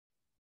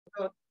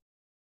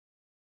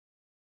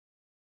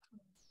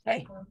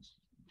Hey.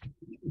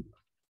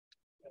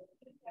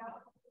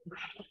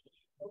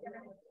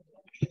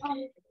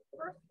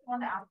 First one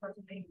to ask for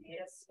something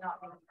is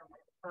not being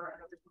for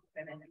another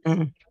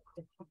women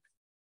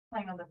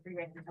playing on the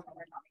freeway and something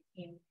like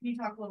team. Can you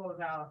talk a little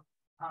about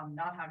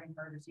not having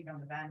her just even on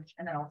the bench,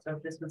 and then also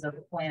if this was a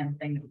planned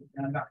thing that we've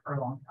known about for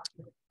a long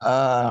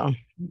time?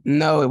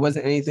 No, it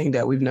wasn't anything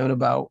that we've known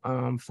about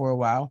for a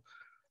while.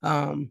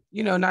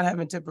 Not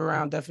having Tip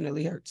around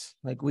definitely hurts.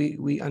 Like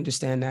we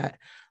understand that.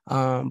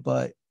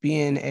 But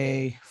being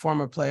a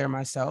former player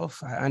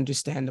myself, I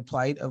understand the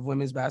plight of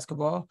women's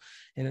basketball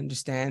and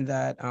understand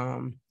that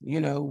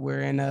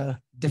we're in a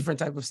different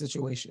type of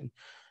situation.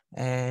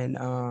 And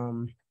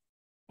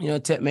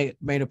Tip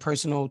made a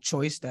personal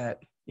choice that,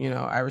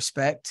 I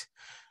respect.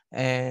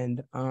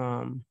 And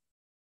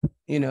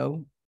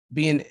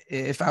being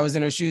if I was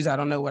in her shoes, I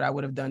don't know what I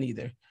would have done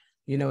either.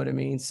 You know what I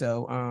mean?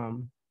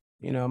 So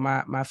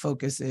my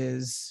focus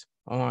is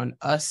on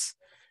us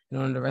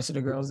and on the rest of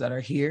the girls that are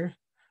here.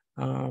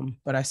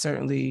 But I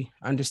certainly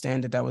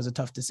understand that was a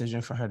tough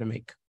decision for her to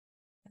make.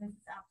 And is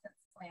this absence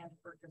planned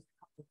for just a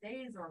couple of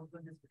days, or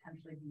would this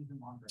potentially be even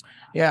longer than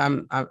that?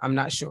 Yeah, I'm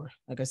not sure.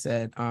 Like I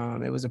said,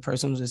 it was a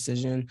personal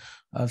decision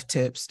of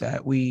Tips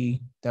that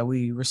we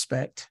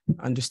respect,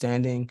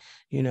 understanding,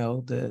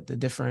 the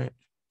different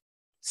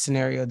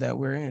scenario that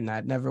we're in.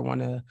 I'd never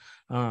want to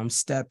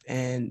step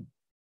and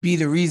be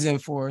the reason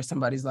for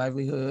somebody's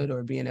livelihood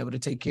or being able to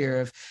take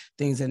care of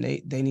things that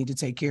they need to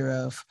take care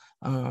of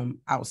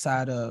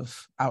outside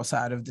of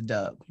the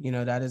dub.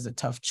 That is a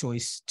tough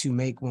choice to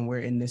make when we're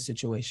in this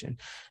situation.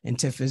 And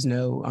Tiff is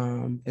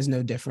no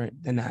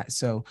different than that.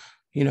 So,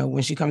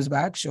 when she comes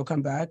back, she'll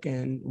come back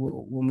and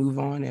we'll move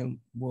on and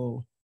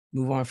we'll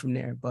move on from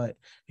there. But,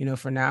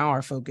 for now,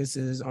 our focus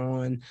is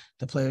on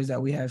the players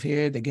that we have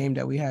here, the game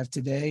that we have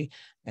today,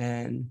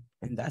 and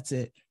that's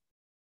it.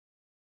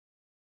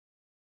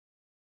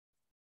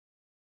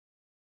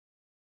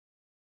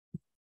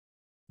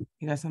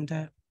 You got something to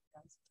add?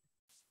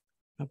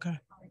 Okay.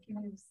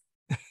 Can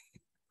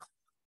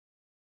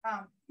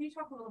you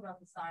talk a little about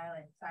the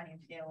signing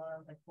of Taylor?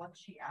 Like, what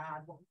she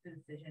add? What was the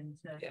decision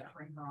to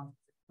bring her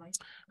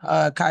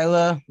on?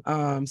 Kyla,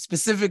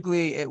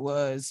 specifically, it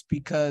was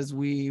because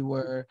we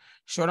were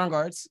short on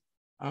guards,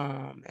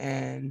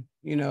 and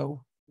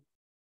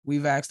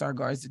we've asked our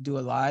guards to do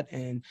a lot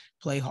and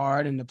play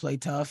hard and to play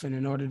tough. And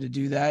in order to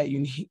do that,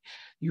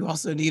 you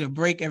also need a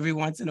break every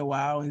once in a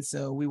while. And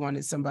so we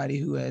wanted somebody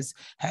who has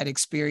had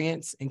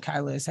experience, and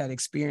Kyla has had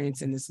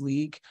experience in this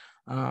league,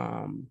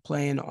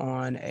 playing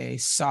on a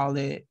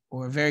solid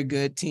or a very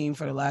good team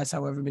for the last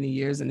however many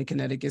years in the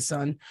Connecticut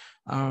Sun.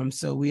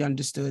 So we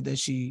understood that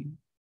she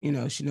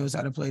knows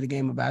how to play the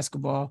game of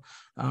basketball.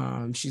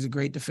 She's a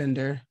great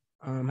defender.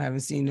 Haven't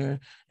seen her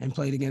and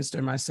played against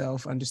her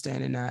myself,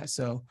 understanding that.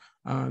 So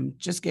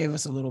just gave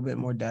us a little bit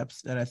more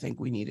depth that I think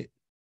we needed.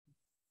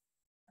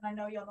 And I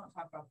know y'all don't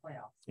talk about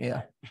playoffs.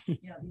 Yeah. But,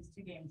 these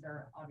two games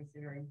are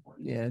obviously very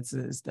important. Yeah, it's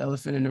the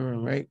elephant in the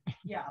room, right?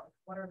 Yeah.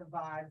 What are the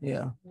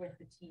vibes with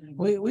the team?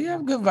 We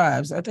have good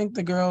vibes. I think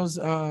the girls,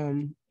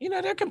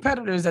 they're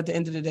competitors at the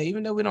end of the day.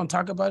 Even though we don't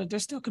talk about it, they're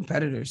still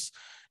competitors.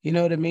 You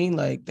know what I mean?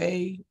 Like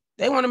they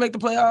want to make the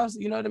playoffs,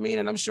 you know what I mean?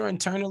 And I'm sure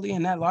internally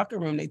in that locker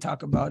room, they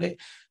talk about it.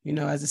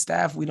 As a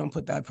staff, we don't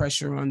put that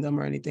pressure on them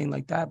or anything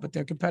like that, but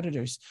they're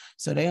competitors.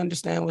 So they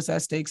understand what's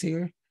at stakes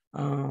here.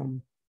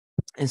 And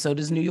so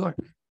does New York,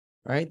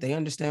 right? They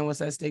understand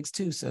what's at stakes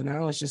too. So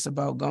now it's just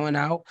about going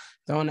out,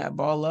 throwing that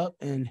ball up,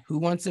 and who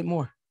wants it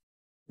more?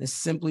 It's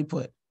simply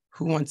put,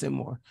 who wants it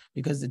more?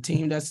 Because the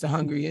team that's the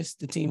hungriest,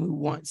 the team who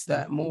wants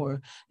that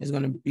more is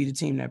going to be the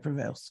team that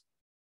prevails.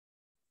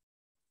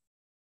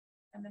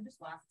 And then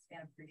just last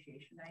fan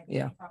appreciation night.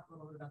 Yeah. Talk a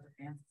little bit about the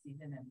fans this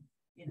season and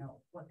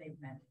what they've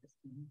meant to this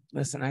team.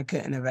 Listen, I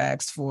couldn't have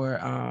asked for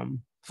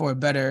a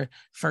better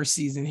first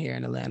season here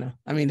in Atlanta.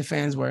 I mean, the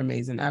fans were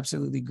amazing,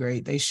 absolutely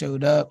great. They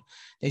showed up,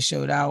 they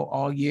showed out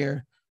all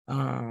year.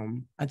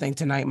 I think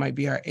tonight might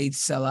be our 8th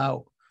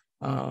sellout.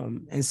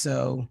 And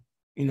so,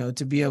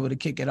 to be able to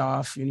kick it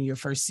off, your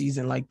first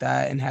season like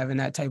that and having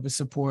that type of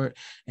support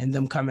and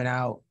them coming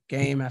out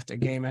game after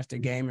game after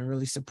game and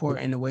really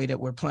supporting the way that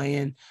we're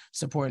playing,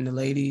 supporting the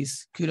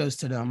ladies, kudos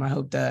to them. I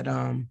hope that,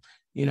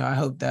 I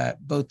hope that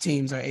both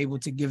teams are able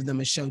to give them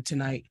a show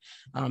tonight,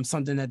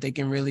 something that they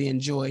can really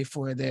enjoy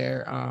for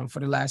for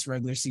the last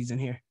regular season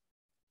here.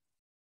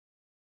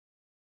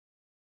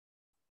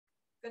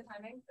 Good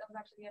timing. That was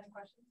actually the end of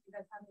questions. You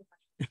guys have any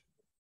questions?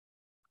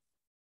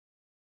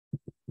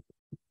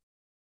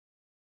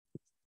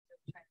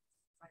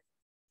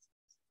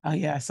 Oh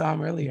yeah, I saw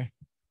him earlier.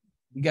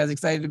 You guys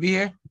excited to be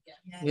here?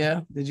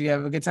 Yeah. Did you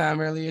have a good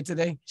time earlier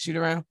today? Shoot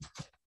around?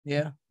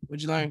 Yeah.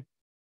 What'd you learn?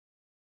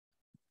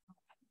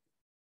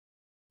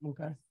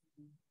 Okay.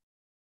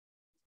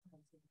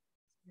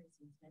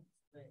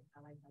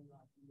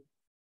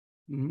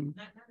 Mm-hmm.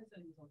 Not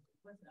necessarily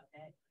wasn't a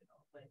bad,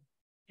 but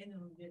in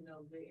them didn't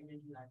know great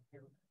energy like they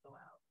were gonna go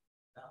out.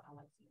 So I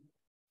like seeing it.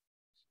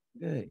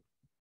 Good.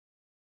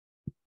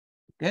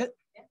 Good.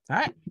 Yeah. All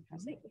right.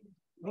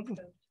 Okay.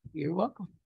 You're welcome.